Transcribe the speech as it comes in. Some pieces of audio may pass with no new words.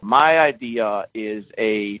My idea is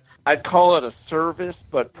I'd call it a service,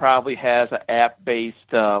 but probably has an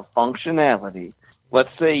app-based functionality. Let's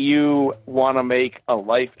say you want to make a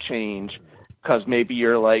life change because maybe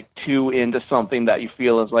you're like too into something that you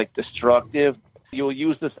feel is like destructive. You'll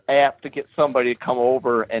use this app to get somebody to come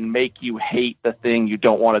over and make you hate the thing you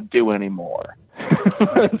don't want to do anymore.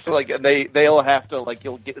 So like they'll have to like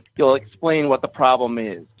you'll explain what the problem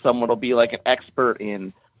is. Someone will be like an expert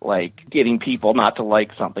in like getting people not to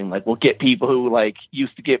like something. Like we'll get people who like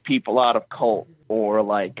used to get people out of cult, or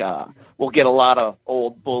like we'll get a lot of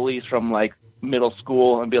old bullies from like middle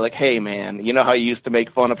school and be like, hey man, you know how you used to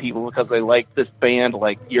make fun of people because they like this band?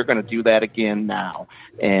 Like you're going to do that again now.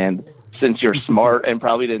 And since you're smart and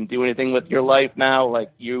probably didn't do anything with your life now, like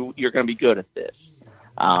you're going to be good at this.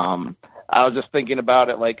 I was just thinking about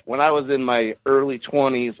it. Like when I was in my early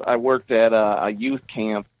 20s, I worked at a youth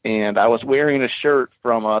camp, and I was wearing a shirt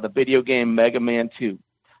from the video game Mega Man 2.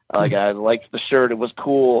 Like I liked the shirt; it was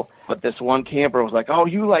cool. But this one camper was like, "Oh,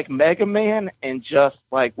 you like Mega Man?" and just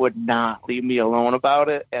like would not leave me alone about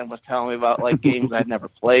it, and was telling me about like games I'd never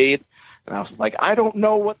played. And I was like, I don't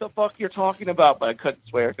know what the fuck you're talking about, but I couldn't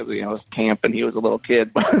swear because it was camp and he was a little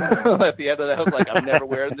kid. But at the end of that, I was like, I'm never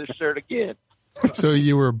wearing this shirt again. So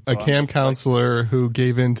you were a camp counselor who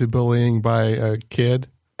gave in to bullying by a kid?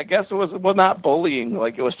 I guess it was, well, not bullying.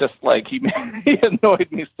 Like, it was just like he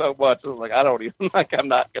annoyed me so much. I was like, I don't even, like, I'm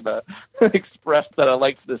not going to express that I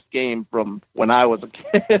liked this game from when I was a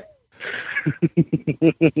kid.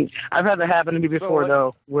 I've had that happen to me before,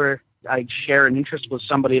 though, where I share an interest with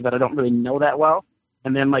somebody that I don't really know that well.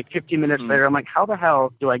 And then like 15 minutes later, I'm like, how the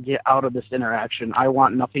hell do I get out of this interaction? I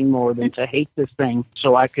want nothing more than to hate this thing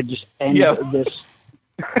so I could just end this.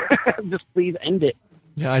 Just please end it.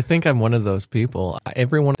 Yeah, I think I'm one of those people.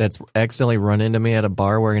 Everyone that's accidentally run into me at a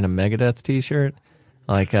bar wearing a Megadeth t-shirt,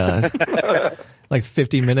 like like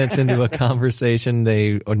 50 minutes into a conversation,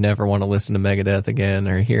 they would never want to listen to Megadeth again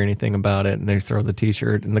or hear anything about it, and they throw the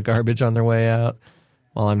t-shirt in the garbage on their way out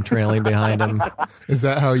while I'm trailing behind them. Is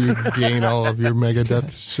that how you gain all of your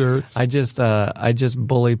Megadeth shirts? I just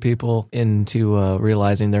bully people into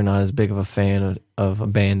realizing they're not as big of a fan of a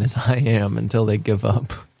band as I am until they give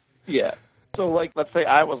up. Yeah. So, like, let's say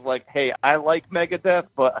I was like, hey, I like Megadeth,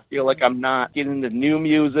 but I feel like I'm not getting the new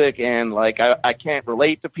music, and, like, I can't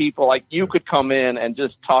relate to people. Like, you could come in and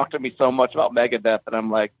just talk to me so much about Megadeth, and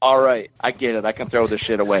I'm like, all right, I get it. I can throw this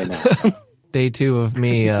shit away now. Day 2 of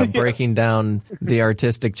me breaking down the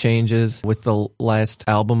artistic changes with the last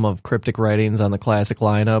album of Cryptic Writings on the classic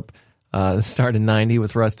lineup, started in 90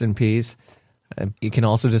 with Rust in Peace. You can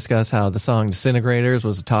also discuss how the song Disintegrators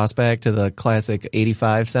was a tossback to the classic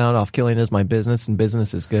 85 sound off Killing Is My Business and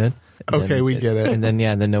Business Is Good. And okay, we get it. And then,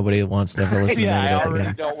 then nobody wants to ever listen to Megadeth I already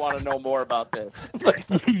again. don't want to know more about this.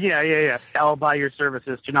 Yeah. I'll buy your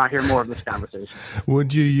services to not hear more of this conversation.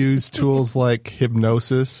 Would you use tools like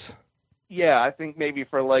hypnosis? Yeah, I think maybe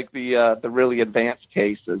for like the really advanced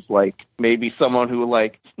cases, like maybe someone who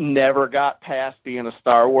like never got past being a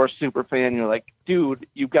Star Wars super fan. You're like, dude,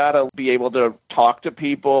 you gotta be able to talk to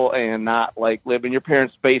people and not like live in your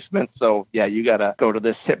parents' basement. So yeah, you gotta go to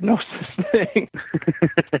this hypnosis thing.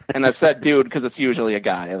 And I said, dude, because it's usually a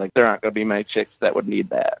guy. Like there aren't gonna be many chicks that would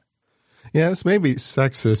need that. Yeah, this may be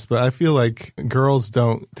sexist, but I feel like girls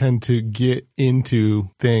don't tend to get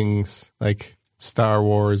into things like Star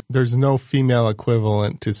Wars. There's no female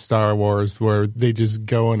equivalent to Star Wars where they just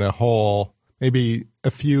go in a hole. Maybe a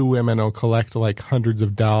few women will collect like hundreds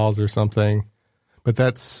of dolls or something, but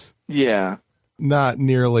that's not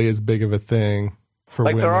nearly as big of a thing for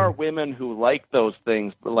women. There are women who like those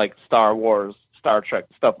things, like Star Wars, Star Trek,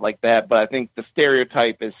 stuff like that, but I think the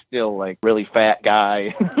stereotype is still like really fat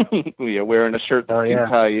guy wearing a shirt that's too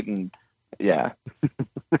tight and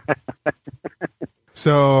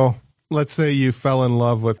So let's say you fell in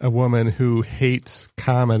love with a woman who hates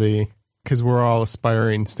comedy, because we're all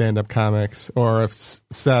aspiring stand-up comics, or if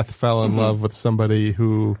Seth fell in love with somebody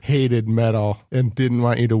who hated metal and didn't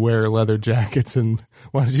want you to wear leather jackets and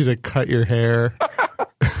wanted you to cut your hair.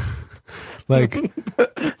 Like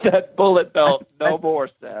that bullet belt, no more,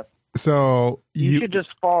 Seth. So you should just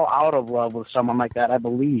fall out of love with someone like that, I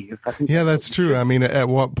believe. That's true. I mean, at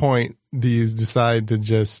what point do you decide to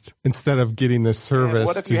just, instead of getting this service,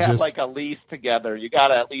 what if you have like a lease together? You got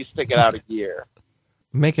to at least stick it out a year.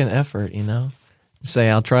 Make an effort, Say,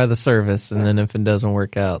 I'll try the service, and then if it doesn't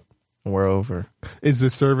work out, we're over. Is the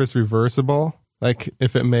service reversible? Like,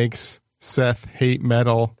 if it makes Seth hate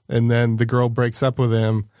metal, and then the girl breaks up with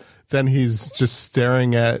him, then he's just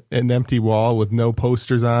staring at an empty wall with no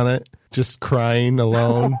posters on it, just crying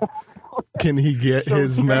alone. Can he get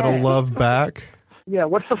his metal love back? Yeah,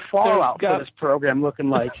 what's the fallout for this program looking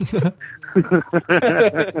like?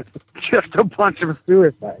 Just a bunch of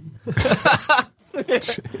suicides.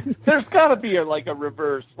 There's got to be a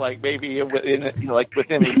reverse, like maybe within a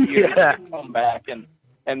year, come back and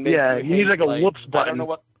make you need like a whoops button. I don't know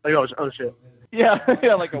what. Like, oh shit. Yeah,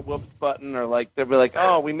 like a whoops button, or like they'll be like,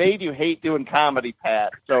 "Oh, we made you hate doing comedy,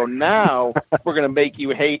 Pat. So now we're gonna make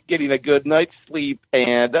you hate getting a good night's sleep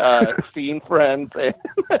and seeing friends."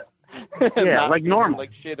 And yeah, like normal.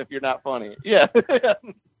 Like shit if you're not funny. Yeah,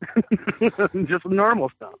 just normal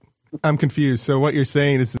stuff. I'm confused. So what you're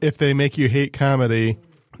saying is, if they make you hate comedy,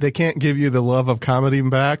 they can't give you the love of comedy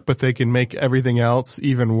back, but they can make everything else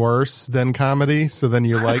even worse than comedy. So then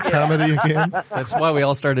you like comedy again. That's why we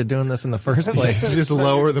all started doing this in the first place. Just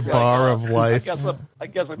lower the bar of life. I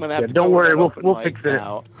guess I'm gonna have to. Don't worry, we'll fix it.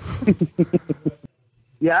 Now.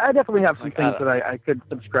 Yeah, I definitely have some things that I could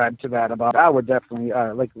subscribe to that about. I would definitely,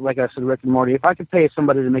 like I said, Rick and Morty. If I could pay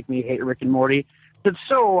somebody to make me hate Rick and Morty, it's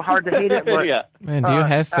so hard to hate it. But, yeah. Man, do you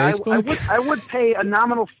have Facebook? I would pay a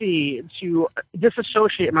nominal fee to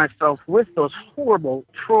disassociate myself with those horrible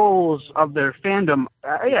trolls of their fandom.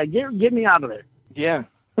 Get me out of there. Yeah.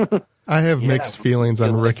 I have mixed feelings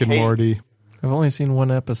on Rick and Morty. I've only seen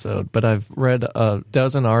one episode, but I've read a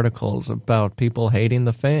dozen articles about people hating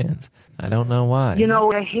the fans. I don't know why. You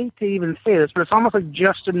know, I hate to even say this, but it's almost like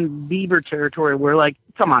Justin Bieber territory where, like,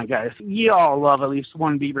 come on, guys. You all love at least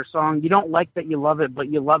one Bieber song. You don't like that you love it, but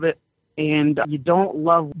you love it. And you don't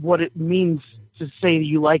love what it means to say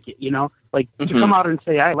you like it, you know? Like, to come out and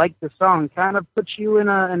say, I like the song, kind of puts you in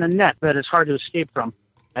a net that is hard to escape from.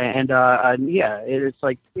 And it's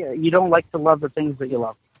like, you don't like to love the things that you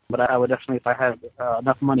love. But I would definitely, if I had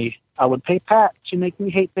enough money, I would pay Pat to make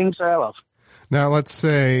me hate things that I love. Now, let's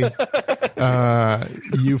say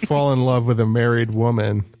you fall in love with a married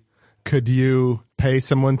woman. Could you pay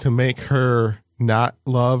someone to make her not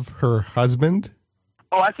love her husband?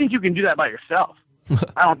 Oh, I think you can do that by yourself.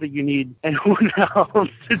 I don't think you need anyone else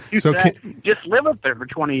to do that. Just live up there for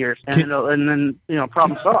 20 years, and then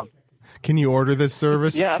problem solved. Can you order this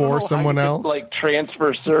service for someone else? Like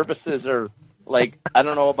transfer services, or like I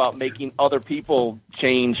don't know about making other people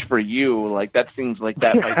change for you. Like that seems like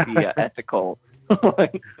that might be ethical.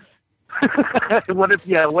 What if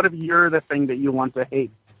you're the thing that you want to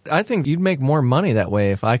hate? I think you'd make more money that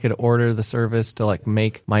way if I could order the service to like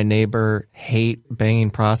make my neighbor hate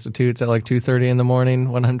banging prostitutes at like 2:30 in the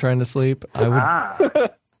morning when I'm trying to sleep. I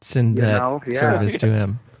would send that service to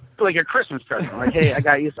him. Like a Christmas present. Like, hey, I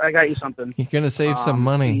got you something. You're gonna save some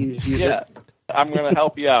money. I'm gonna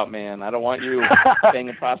help you out, man. I don't want you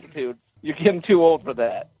banging prostitutes. You're getting too old for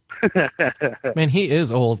that. Man, he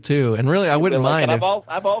is old too, and really, I wouldn't mind. I've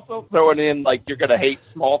also thrown in like you're gonna hate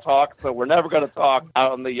small talk, so we're never gonna talk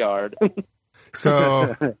out in the yard.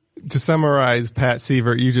 So, to summarize, Pat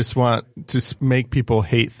Sievert, you just want to make people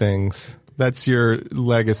hate things. That's your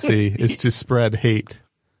legacy: is to spread hate.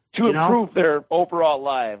 To improve their overall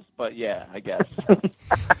lives, but yeah, I guess.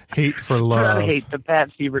 Hate for love. I hate the Pat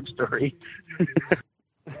Sievert story.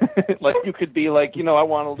 Like you could be like, I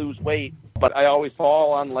want to lose weight, but I always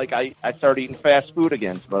fall on like I start eating fast food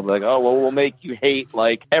again. So I'm like, oh well, we'll make you hate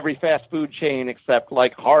like every fast food chain except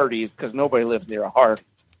like Hardee's because nobody lives near a Hardee's.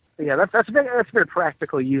 Yeah, that's a very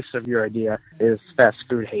practical use of your idea is fast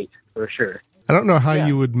food hate for sure. I don't know how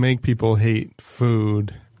you would make people hate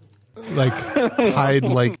food. Like hide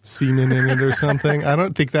like semen in it or something. I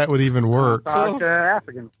don't think that would even work.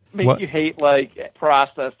 African. Make you hate like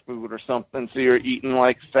processed food or something, so you're eating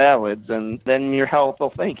like salads, and then your health will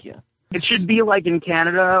thank you. It should be like in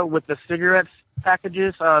Canada with the cigarettes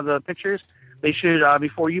packages, the pictures. They should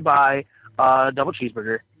before you buy a double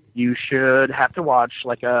cheeseburger, you should have to watch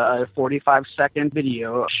like a 45-second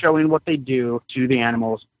video showing what they do to the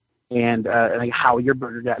animals. And like how your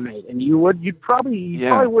burger got made, and you probably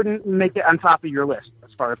wouldn't make it on top of your list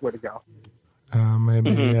as far as where to go. Maybe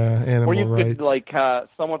animal or you rights. Could like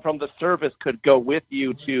someone from the service could go with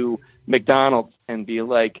you to McDonald's and be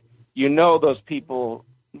like, those people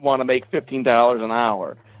want to make $15 an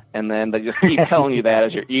hour, and then they just keep telling you that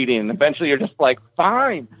as you're eating, and eventually you're just like,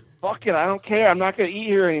 fine, fuck it, I don't care, I'm not going to eat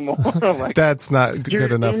here anymore. Like, that's not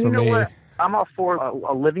good enough for me. What? I'm all for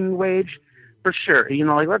a living wage. For sure,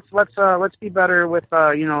 like let's be better with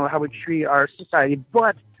how we treat our society.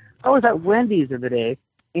 But I was at Wendy's the other day,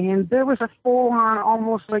 and there was a full-on,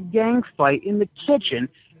 almost like gang fight in the kitchen,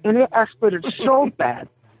 and it escalated so bad.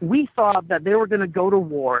 We thought that they were going to go to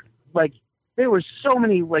war. Like there was so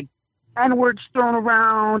many like N-words thrown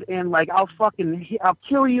around, and like I'll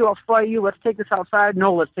kill you, I'll fight you. Let's take this outside.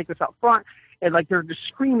 No, let's take this out front. and like they're just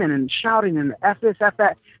screaming and shouting and F this, F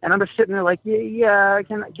that, and I'm just sitting there like, yeah,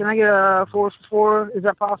 can I get a 4 for $4? Is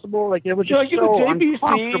that possible? Like it was just so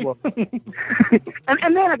uncomfortable.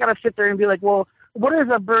 and then I gotta sit there and be like, well, what does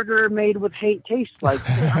a burger made with hate taste like?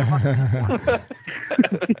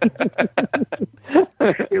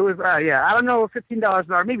 It was, I don't know, $15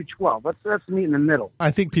 an hour, maybe 12. Let's meet in the middle. I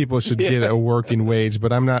think people should get a working wage,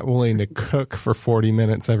 but I'm not willing to cook for 40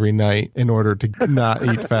 minutes every night in order to not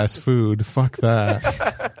eat fast food. Fuck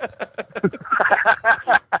that.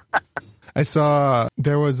 I saw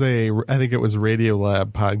there was I think it was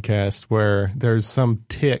Radiolab podcast where there's some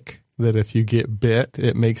tick that if you get bit,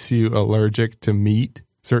 it makes you allergic to meat,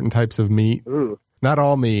 certain types of meat. Ooh. Not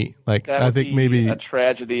all meat. Like that I think maybe a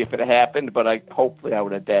tragedy if it happened, but hopefully I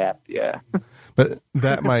would adapt. Yeah. But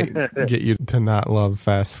that might get you to not love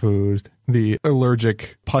fast food. The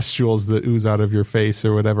allergic pustules that ooze out of your face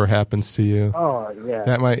or whatever happens to you. Oh yeah.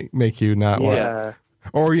 That might make you not want.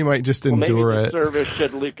 Or you might just endure maybe the it. Service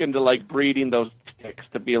should look into like breeding those ticks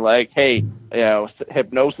to be like, hey,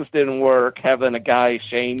 hypnosis didn't work. Having a guy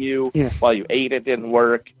shame you while you ate it didn't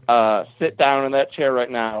work. Sit down in that chair right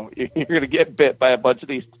now. You're going to get bit by a bunch of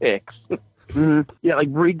these ticks. Mm-hmm. Yeah,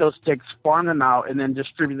 like breed those ticks, farm them out, and then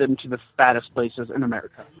distribute them to the fattest places in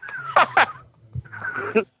America.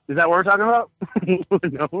 Is that what we're talking about?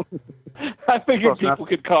 No. I figured people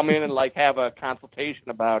could come in and like have a consultation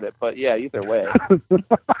about it, but yeah, either way.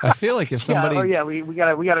 I feel like if somebody, we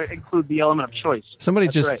gotta include the element of choice. Somebody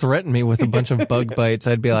That's just right. threatened me with a bunch of bug bites,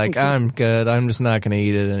 I'd be like, I'm good. I'm just not going to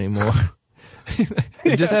eat it anymore.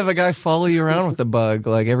 Just have a guy follow you around with the bug,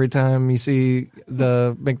 like every time you see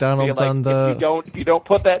the McDonald's like, on the. If you don't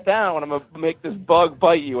put that down, I'm gonna make this bug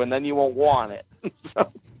bite you, and then you won't want it.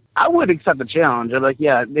 So. I would accept the challenge. I'm like,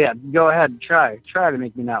 yeah, go ahead and try to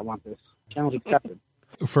make me not want this. Challenge accepted.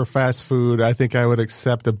 For fast food, I think I would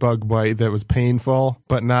accept a bug bite that was painful,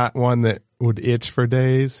 but not one that would itch for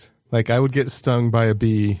days. Like I would get stung by a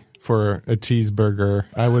bee for a cheeseburger.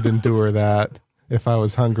 I would endure that if I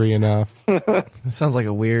was hungry enough. It sounds like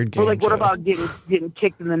a weird game. Well, like, what about getting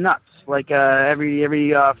kicked in the nuts? Like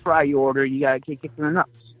every fry you order, you gotta get kicked in the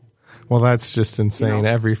nuts. Well, that's just insane. You know?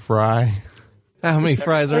 Every fry. How many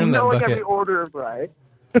fries are in that like bucket? every order of fry.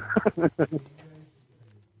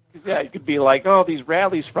 Yeah, you could be like, oh, these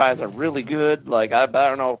Rally's fries are really good. Like, I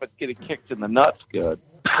don't know if it's getting kicked in the nuts good.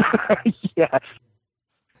 Yeah.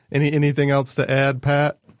 Anything else to add,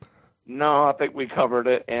 Pat? No, I think we covered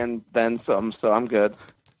it and then some, so I'm good.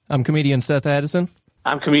 I'm comedian Seth Addison.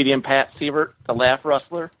 I'm comedian Pat Siebert, the Laugh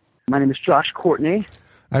Rustler. My name is Josh Courtney.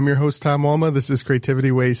 I'm your host, Tom Walma. This is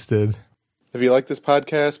Creativity Wasted. If you like this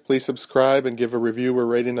podcast, please subscribe and give a review or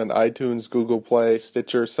rating on iTunes, Google Play,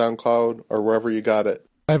 Stitcher, SoundCloud, or wherever you got it.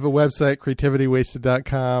 I have a website,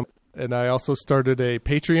 creativitywasted.com, and I also started a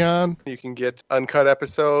Patreon. You can get uncut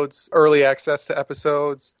episodes, early access to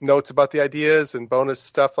episodes, notes about the ideas, and bonus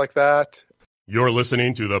stuff like that. You're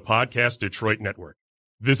listening to the Podcast Detroit Network.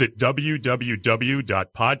 Visit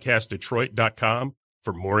www.podcastdetroit.com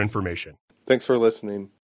for more information. Thanks for listening.